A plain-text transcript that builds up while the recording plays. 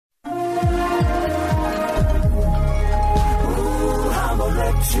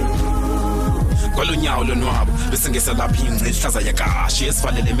Kolunyawo lonwabo bese ngeselapha ingci ihlaza yakashi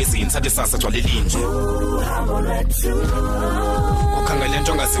esivalele emizini sathi sasa gcwale linje ukhangele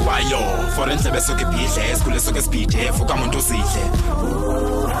into ongaziwayo for endlebe soke ibhidle esikhule soke sibhidle vuka muntu usidle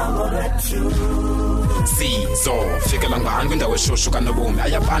sizo fikela ngani kwindawo eshushu kanobomi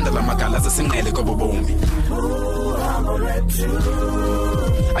ayabanda lamagala zesinqele kobobomi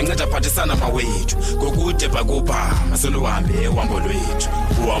anceda phathisana mawethu ngokude bhakubha masoluhambe uhambo lwethu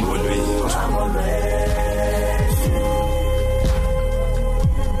uhambo lwethu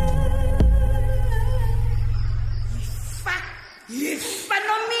yifa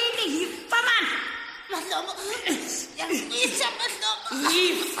nomini yifa man mahlobo yangitha mahlobo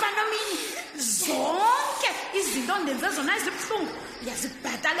yifa nomini zonke izinto ondenze zona ezibhlungu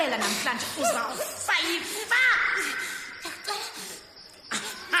uyazibhatalela namhlanje uzawufa yifa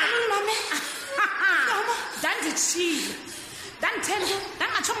Danditshile ndandithembe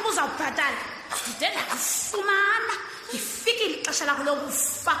ndangatsho ukuba uzawubhatala ndide ndakufumana ndifikile ixesha lakho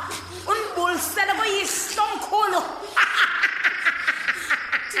lokufa undibulisele kuyihlo omkhulu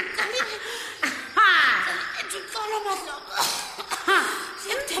ndicela mahlobo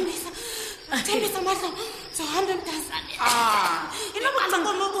thembisa mahlobo zohambe mntazane inobucinga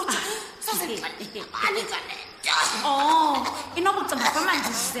inobucinga fama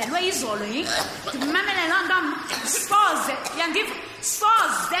ndizelwe izolo ndimamele loo nto soze yandiva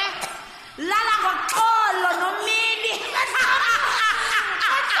soze lala ngoxolo nomini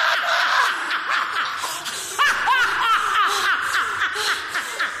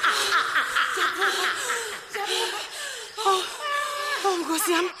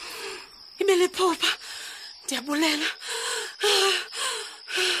Nkosi yam ibele phupha ndiyabulela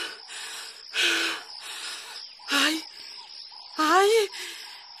hayi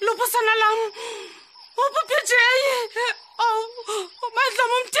lupusana lam upupijeyi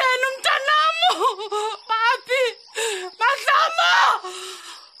madlama umtheni umntanam papi madlama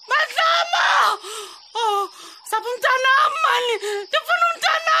sapha umntanam mani ndifuna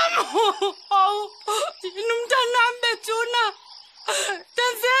umntanam yini umntanam bethuna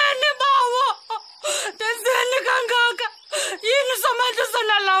denzeni bawo denzeni kangaka yini somandla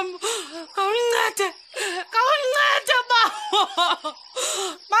sona lam kawuncede bawo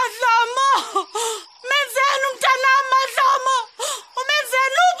madlama menzeni umntanam madlama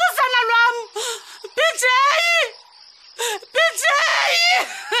umenzeni ubusana lwam bijeyi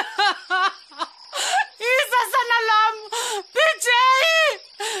isasana lam bijeyi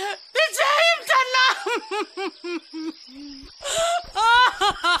mntanam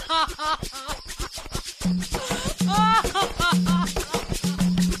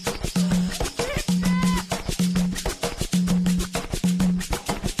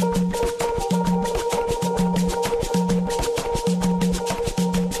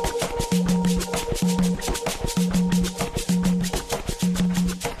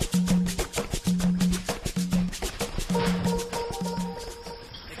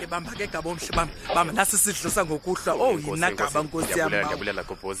bamba ke gaba omhle bamba nasi sidlo sangokuhlwa yina gaba nkosi yami ndiyabulela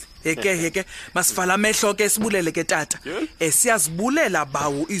gobhozi yeke masivala amehlo ke sibulele ke tata siyazibulela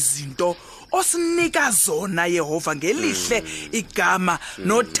bawo izinto osinika zona Yehova ngelihle igama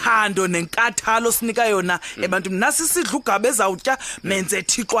nothando nenkathalo sinika yona ebantwini nasi sidla ugaba ezawutya menze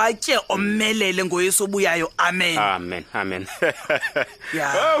Thixo atye omelele ngoYesu obuyayo amen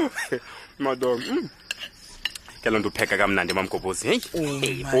madam Kelo ndupheka kamnandi mamgobhozi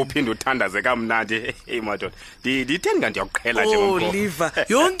hey uphinda uthandaze kamnandi hey madoda nditheni kanti yakuqhela nje mamgobhozi Liva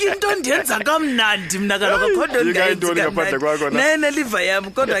yonke into ndiyenza kamnandi mina kaloku kodwa ndiyenza nene liva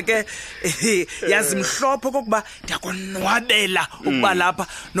yami kodwa ke yazi mhlopho kokuba ndiyakonwabela ukuba lapha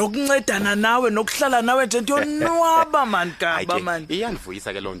nokuncedana nawe nokuhlala nawe nje ndiyonwaba man gaba man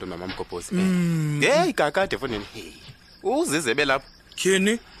iyandivuyisa ke loo nto mamgobhozi hey kakade fonini uzize belapha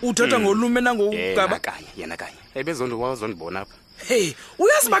Kyeni uthatha ngolume nangokugaba yena kanye ebezondibona apha hey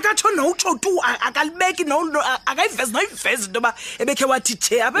uyazi bakatsho notsho tu akalibeki akayivezi noyivezi into ba ebekhe wathi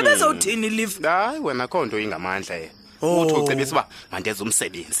che apha bezawuthini live hayi wena khonto ingamandla uthi ucebisa uba mandenze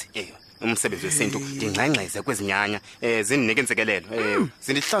umsebenzi umsebenzi wesintu ndingxengxeze kwezinyanya zinike insekelelo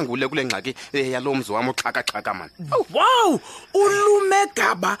zindihlangule kule ngxaki yalomzi wami oxhaka man wow ulume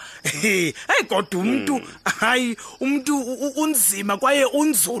gaba hey kodwa umuntu unzima kwaye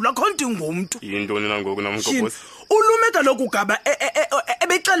unzulu akho nto ngumuntu yintoni nangoku namgobhozi ulume kaloku gaba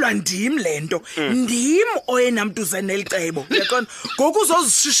ebexelwa kodwa ndim lento ndim oyenamntuze nelicebo uyaqonda ngoku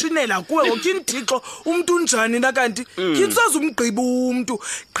uzozishishinela kuwe ngokindixo umuntu unjani na kanti kinsoza umgqiba umuntu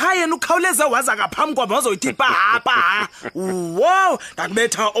qha yena ukhawuleze waza ngaphambi kwami wazoyithi pha wow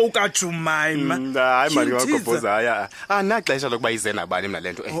ngakubetha okaJumaima hayi mali wakobhoza haya anaxesha lokuba ize nabani mina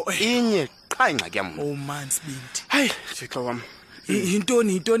lento inye qha ingxaki yam oh man Sibindi hayi Thixo wami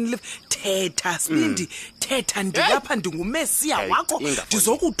intoni thetha Sibindi thetha ndilapha ndingumesiya wakho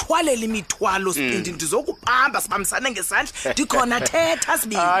ndizokuthwalela imithwalo Sibindi ndizokubamba sibambisane ngesandla ndikhona thetha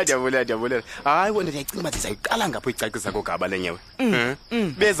Sibindi hayi ndiyabulela hayi wena ndiyacinga ukuthi sizayiqala ngapho icacisa kogaba lenyewe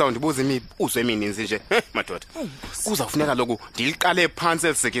bezawundibuza imibuzo emininzi nje madoda kuzawufuneka lokhu ndiliqale phansi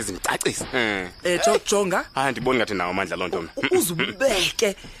elisekizi ndicacisa jonga hayi ndiboni ngathi nawo amandla lonto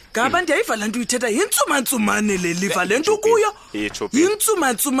uzubeke ngaba ndiyayiva lanto uyithetha yintsumantsumane le liva lento kuyo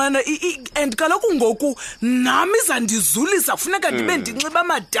yintsumantsumane and kaloku ngoku nami izandizulisa kufuneka ndibe ndinxiba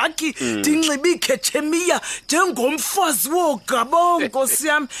amadaki ndinxiba ikhechemiya njengomfazi wogaba nkosi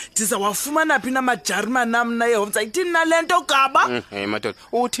yami ndizawafumana phi namajarman nam naye ndizayithini nalento gaba madoda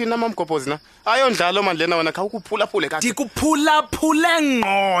uthina mamgobhozi na ayondlalo manje lena wena khawukuphulaphule kahle ndikuphulaphule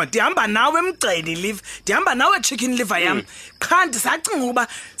ngqo ndihamba nawe emgceni live ndihamba nawe chicken liver yam qha ndisacinga uba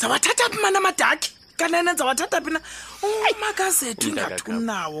zawathatha phi mana amadaki kanene zawathatha phi na umakazethu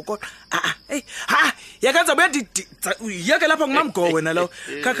ingathunawo kodwa yakanza buya yeke lapha ngumamgo wena lo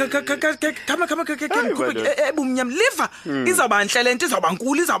kama ebumnyam liver izawuba nhle lento izawuba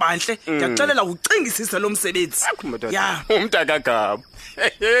nkulu izawuba nhle ndiyakuxelela ucingisise lo msebenzi ya umntakagaba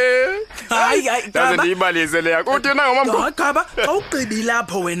hayi yaze ndiyibalise leya kuthi na ngomamgo gaba awugqibi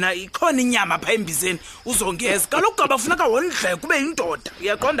lapho wena ikhona inyama pha embizeni uzongeza kaloku gaba kufuneka wondle kube yindoda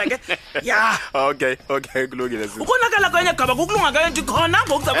uyaqonda ke ya okay kulungile ukonakala kwenye gaba kukulunga kayo ndikhona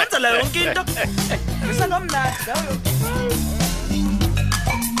ngokuzakwenzela yonke into isanomnandi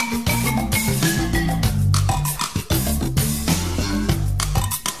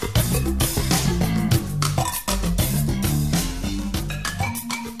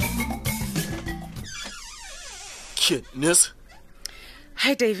Nurse.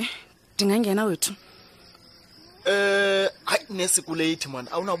 Hi Davey. Ndingangena wethu. Hayi nurse kulate man.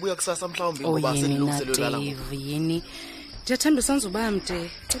 Awunabuya kusasa mhlawumbe ngoba senilungiselwe la. Yini. Ndiyathemba sanzuba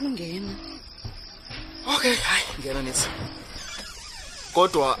mde. Cela ungena. Okay, hayi ngena nurse.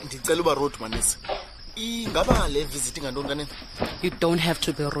 Kodwa ndicela uba road man nurse. Ingaba le visit ngantoni kanene? You don't have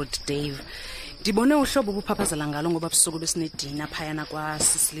to be rude, Dave. Ndibone uhlobo ubuphaphazela ngalo ngoba busuku besinedina phayana kwa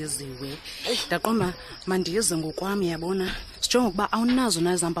Sisiliziwe. Ndaqomba mandize ngokwami yabona. Sijonga ukuba awunazo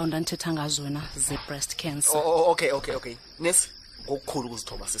nazamba undanthetha ngazo wena ze breast cancer. Okay. Nurse, ngokukhulu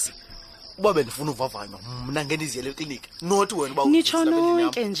ukuzithoba sisi. Uba bendifuna uvavanywa mina ngendiziyele eclinic. Not wena uba nitsho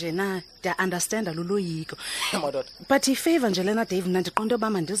nonke nje na nda understand luloyiko. But ifavor nje lena Dave nandiqonde uba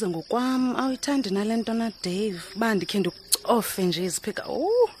mandize ngokwami awuyithandi nalento na Dave. Ba ndikhe ndikucofe nje iziphika.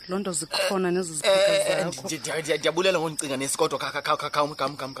 Lonto zikhona nezi ziphika zakho. Ndiyabulela ngonicinga nesikodwa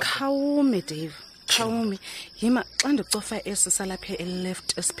khawume Dave. Khawume. Yima xa ndicofa esi salapha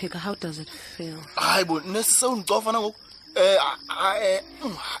eleft esiphika how does it feel? Hayi bo nesi sewundicofa nangoku.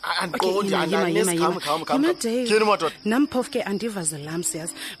 Andiqondi ananesi namphofu ke andiva zelams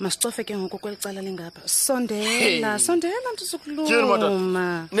yazi masicofe ke ngoku kwelicala lengapha sondela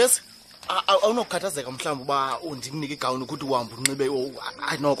ndizokuluma nesi awunokukhathazeka mhlawumbe uba undikunike igawuni ukuthi uhambe unxibe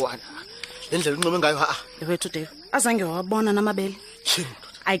noko le ndlela unxibe ngayo wethu Dave azange wabona namabele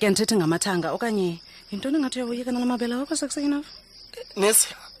ayikenthethe ngamathanga okanye yintoni ngathi uyeka namabele wakho sekuseyinafu nesi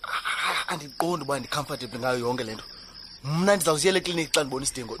andiqondi uba ndicomfortable ngayo yonke lento mna ndizawuziyela eclinic xa ndibona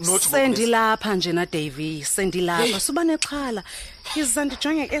isidingo sendilapha nje na Davey sendilapha suba nexhala yiza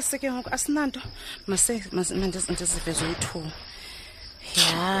ndijonge eseke ngoku asinanto mandiziveze u2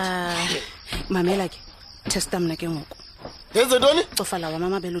 ya mamela ke testa mna ke ngoku yenze ntoni cofa lawa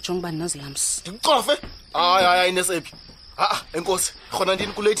mamabele ujonge uba ndinazilams ndicofe hayi nesephi enkosi khona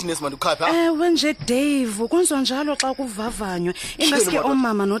ndini kulate nesi manje ukhapha wenje Dave kwenziwa njalo xa kuvavanywa ingaske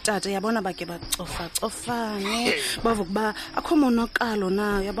omama notata yabona bake bacofane bavukuba akho monakalo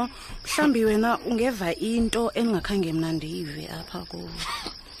na yabo mhlambi wena ungeva into engakhange mna ndive apha ku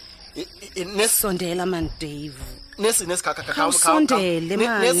nesondela man Dave nesi khawume sondele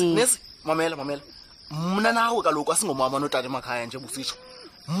mani nesi mamela mna nawe kaloku asingomama notata emakhaya nje busitsho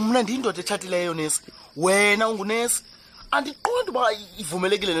mna ndindoda etshatileyo nesi wena ungunesi andiqondi uba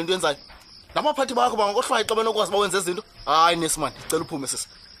ivumelekile lento yenzayo nabaphathi bakho bangakohlwayo xa benokwazi bawenza izinto hayi nesimani ndicela uphume sisi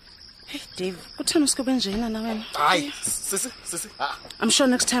hey Dave kuthana usikube njena na wena hayi sisi I'm sure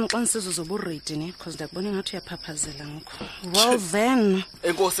next time xa nisizozoba ready ne because ndakubona ngathi uyaphaphazela ngakho well then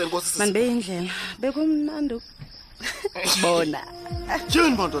enkosi man beyindlela bekumnandi bona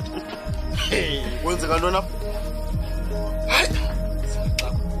Jeni bandoda. Hey, kwenzeka ntoni apha? Hayi.